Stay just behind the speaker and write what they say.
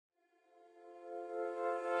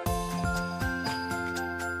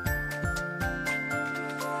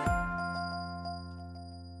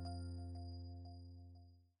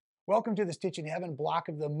Welcome to the Stitchin Heaven Block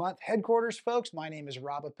of the Month headquarters, folks. My name is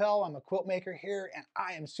Rob Appell. I'm a quilt maker here, and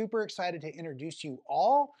I am super excited to introduce you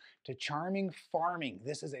all to Charming Farming.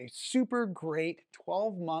 This is a super great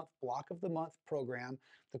 12-month Block of the Month program.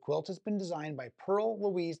 The quilt has been designed by Pearl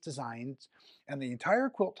Louise Designs, and the entire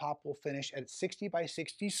quilt top will finish at 60 by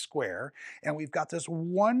 60 square. And we've got this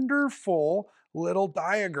wonderful little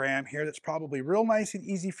diagram here that's probably real nice and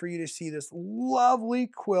easy for you to see this lovely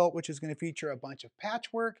quilt, which is going to feature a bunch of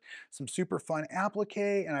patchwork, some super fun applique,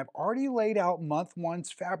 and I've already laid out month one's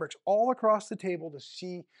fabrics all across the table to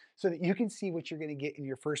see so that you can see what you're going to get in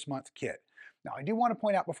your first month kit. Now, I do want to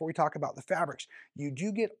point out before we talk about the fabrics, you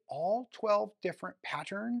do get all 12 different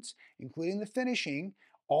patterns, including the finishing,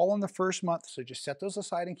 all in the first month. So just set those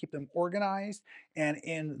aside and keep them organized. And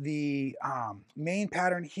in the main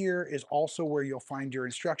pattern here is also where you'll find your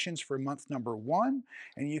instructions for month number one.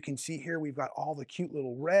 And you can see here we've got all the cute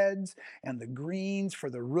little reds and the greens for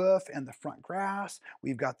the roof and the front grass.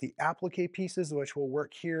 We've got the applique pieces, which will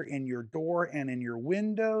work here in your door and in your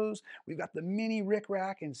windows. We've got the mini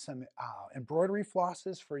rickrack and some embroidery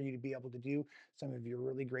flosses for you to be able to do some of your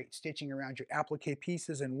really great stitching around your applique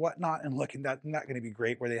pieces and whatnot. And look, that's not going to be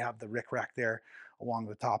great where they have the rickrack there along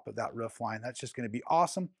the top of that roof line. That's just going to be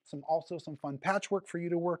awesome. Also some fun patchwork for you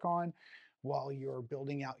to work on while you're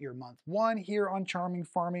building out your month one here on Charming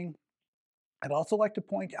Farming. I'd also like to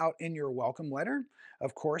point out in your welcome letter,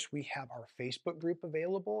 of course, we have our Facebook group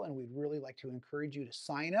available, and we'd really like to encourage you to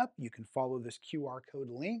sign up. You can follow this QR code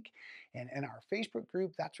link, and in our Facebook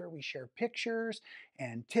group, that's where we share pictures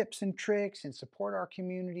and tips and tricks and support our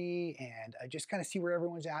community and just kind of see where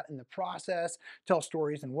everyone's at in the process, tell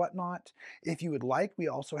stories and whatnot. If you would like, we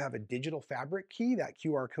also have a digital fabric key. That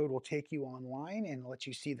QR code will take you online and let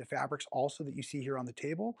you see the fabrics also that you see here on the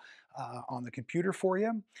table on the computer for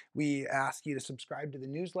you. We ask you to subscribe to the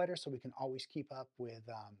newsletter so we can always keep up with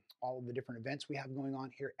all of the different events we have going on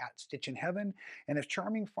here at Stitchin Heaven. And if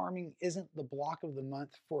Charming Farming isn't the block of the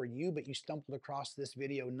month for you, but you stumbled across this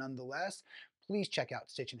video nonetheless, please check out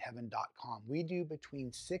stitchinheaven.com. We do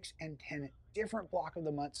between 6 and 10 different block of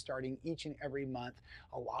the month starting each and every month.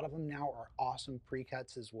 A lot of them now are awesome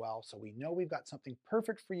pre-cuts as well. So we know we've got something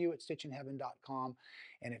perfect for you at stitchinheaven.com.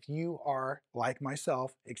 And if you are, like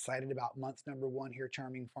myself, excited about month number one here,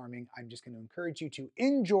 Charming Farming, I'm just going to encourage you to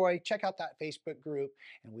enjoy, check out that Facebook group,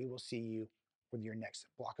 and we will see you with your next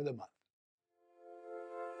block of the month.